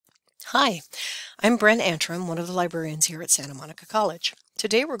Hi, I'm Bren Antrim, one of the librarians here at Santa Monica College.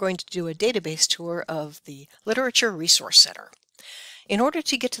 Today we're going to do a database tour of the Literature Resource Center. In order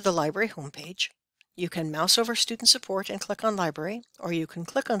to get to the library homepage, you can mouse over Student Support and click on Library, or you can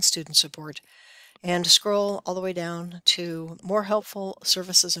click on Student Support and scroll all the way down to More Helpful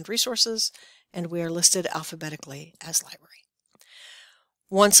Services and Resources, and we are listed alphabetically as Library.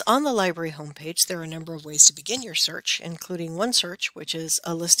 Once on the library homepage, there are a number of ways to begin your search, including one search, which is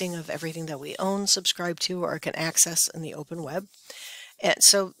a listing of everything that we own, subscribe to, or can access in the open web. And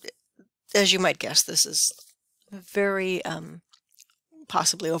so, as you might guess, this is very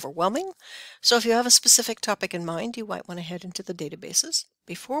possibly overwhelming. So if you have a specific topic in mind, you might want to head into the databases.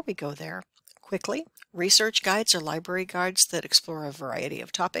 Before we go there, quickly, research guides are library guides that explore a variety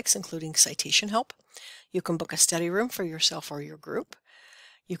of topics, including citation help. You can book a study room for yourself or your group.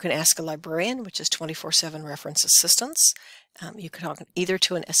 You can ask a librarian, which is 24/7 reference assistance. You can talk either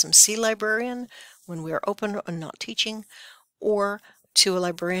to an SMC librarian when we are open and not teaching, or to a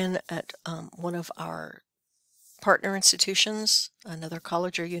librarian at one of our partner institutions, another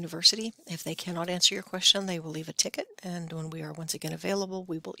college or university. If they cannot answer your question, they will leave a ticket, and when we are once again available,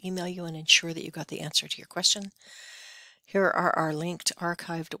 we will email you and ensure that you got the answer to your question. Here are our linked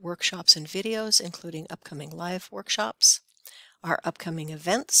archived workshops and videos, including upcoming live workshops. Our upcoming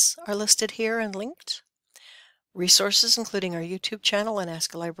events are listed here and linked. Resources, including our YouTube channel and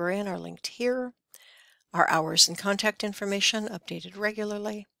Ask a Librarian, are linked here. Our hours and contact information updated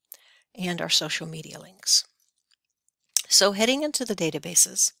regularly, and our social media links. So heading into the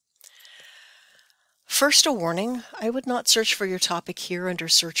databases. First, a warning, I would not search for your topic here under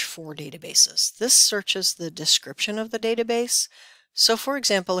Search for Databases. This searches the description of the database. So, for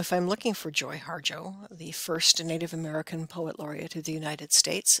example, if I'm looking for Joy Harjo, the first Native American Poet Laureate of the United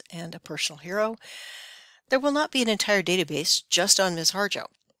States and a personal hero, there will not be an entire database just on Ms. Harjo.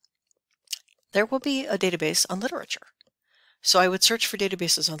 There will be a database on literature. So I would search for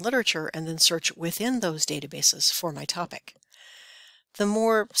databases on literature and then search within those databases for my topic. The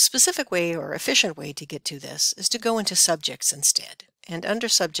more specific way or efficient way to get to this is to go into subjects instead. And under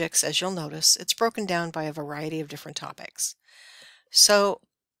subjects, as you'll notice, it's broken down by a variety of different topics. So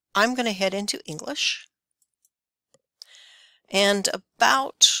I'm going to head into English, and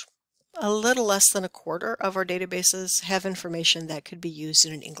about a little less than a quarter of our databases have information that could be used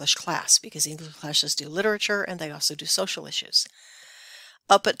in an English class, because English classes do literature and they also do social issues.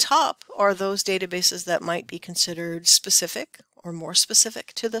 Up at top are those databases that might be considered specific or more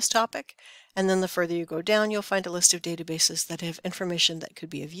specific to this topic, and then the further you go down, you'll find a list of databases that have information that could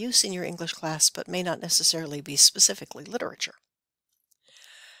be of use in your English class but may not necessarily be specifically literature.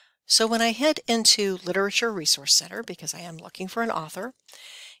 So when I head into Literature Resource Center, because I am looking for an author,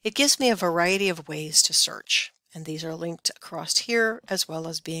 it gives me a variety of ways to search, and these are linked across here as well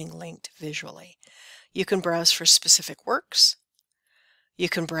as being linked visually. You can browse for specific works. You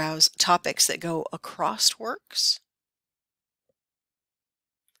can browse topics that go across works.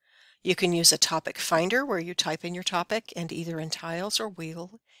 You can use a topic finder where you type in your topic, and either in tiles or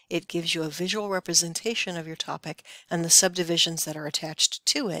wheel, it gives you a visual representation of your topic and the subdivisions that are attached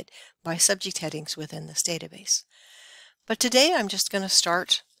to it by subject headings within this database. But today I'm just going to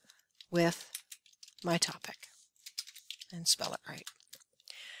start with my topic and spell it right.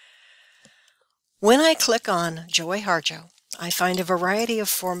 When I click on Joy Harjo, I find a variety of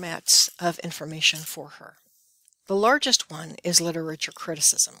formats of information for her. The largest one is literature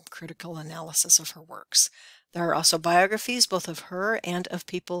criticism, critical analysis of her works. There are also biographies, both of her and of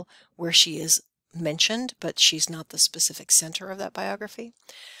people where she is mentioned, but she's not the specific center of that biography.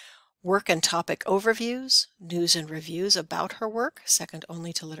 Work and topic overviews, news and reviews about her work, second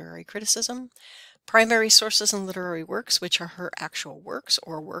only to literary criticism. Primary sources and literary works, which are her actual works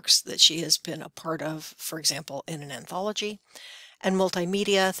or works that she has been a part of, for example, in an anthology. And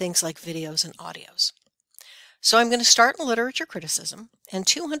multimedia, things like videos and audios. So I'm going to start in literature criticism, and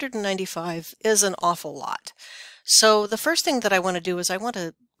 295 is an awful lot. So the first thing that I want to do is I want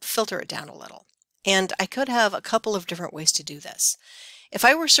to filter it down a little. And I could have a couple of different ways to do this. If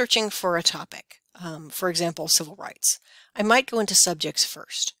I were searching for a topic, for example, civil rights, I might go into subjects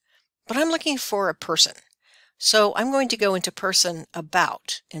first. But I'm looking for a person. So I'm going to go into person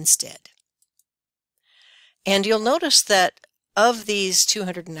about instead. And you'll notice that of these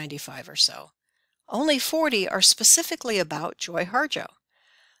 295 or so, only 40 are specifically about Joy Harjo.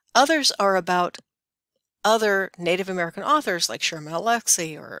 Others are about other Native American authors like Sherman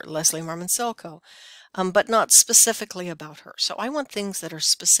Alexie or Leslie Marmon Silko, but not specifically about her. So I want things that are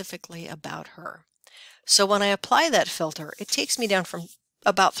specifically about her. So when I apply that filter, it takes me down from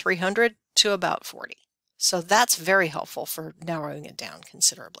about 300 to about 40. So that's very helpful for narrowing it down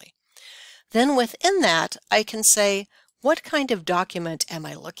considerably. Then within that, I can say, what kind of document am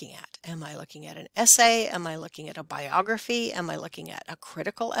I looking at? Am I looking at an essay? Am I looking at a biography? Am I looking at a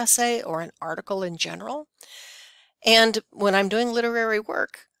critical essay or an article in general? And when I'm doing literary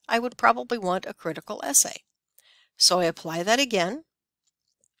work, I would probably want a critical essay. So I apply that again,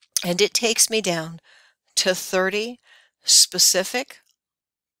 and it takes me down to 30 specific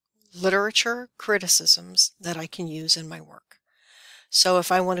literature criticisms that I can use in my work. So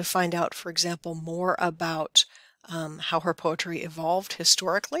if I want to find out, for example, more about how her poetry evolved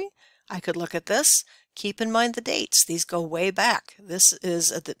historically, I could look at this. Keep in mind the dates. These go way back. This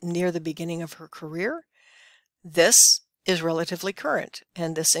is near the beginning of her career. This is relatively current,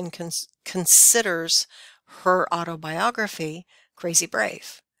 and this considers her autobiography, Crazy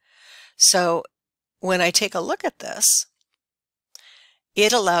Brave. So when I take a look at this,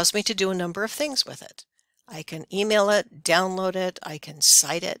 it allows me to do a number of things with it. I can email it, download it, I can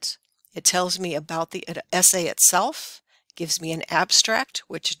cite it. It tells me about the essay itself, gives me an abstract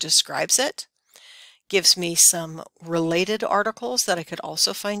which describes it, gives me some related articles that I could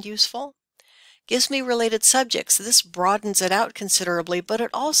also find useful, gives me related subjects. This broadens it out considerably, but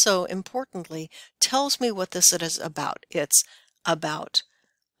it also, importantly, tells me what this is about. It's about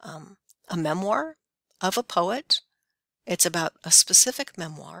a memoir of a poet. It's about a specific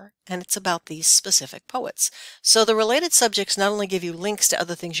memoir, and it's about these specific poets. So the related subjects not only give you links to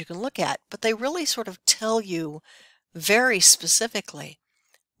other things you can look at, but they really sort of tell you very specifically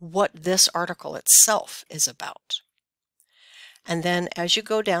what this article itself is about. And then as you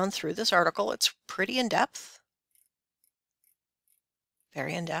go down through this article, it's pretty in-depth,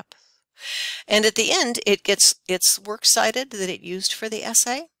 very in-depth. And at the end, it gets its works cited that it used for the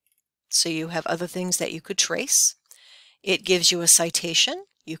essay. So you have other things that you could trace. It gives you a citation.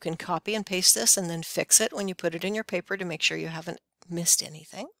 You can copy and paste this and then fix it when you put it in your paper to make sure you haven't missed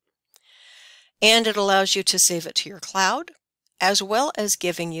anything. And it allows you to save it to your cloud, as well as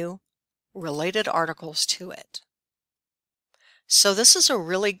giving you related articles to it. So this is a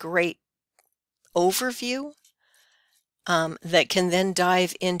really great overview that can then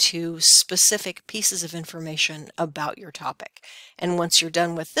dive into specific pieces of information about your topic. And once you're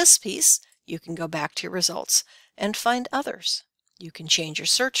done with this piece, you can go back to your results and find others. You can change your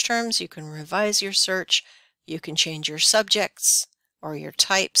search terms, you can revise your search, you can change your subjects or your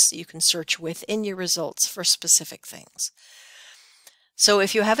types, you can search within your results for specific things. So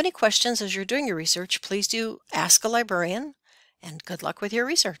if you have any questions as you're doing your research, please do ask a librarian, and good luck with your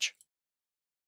research.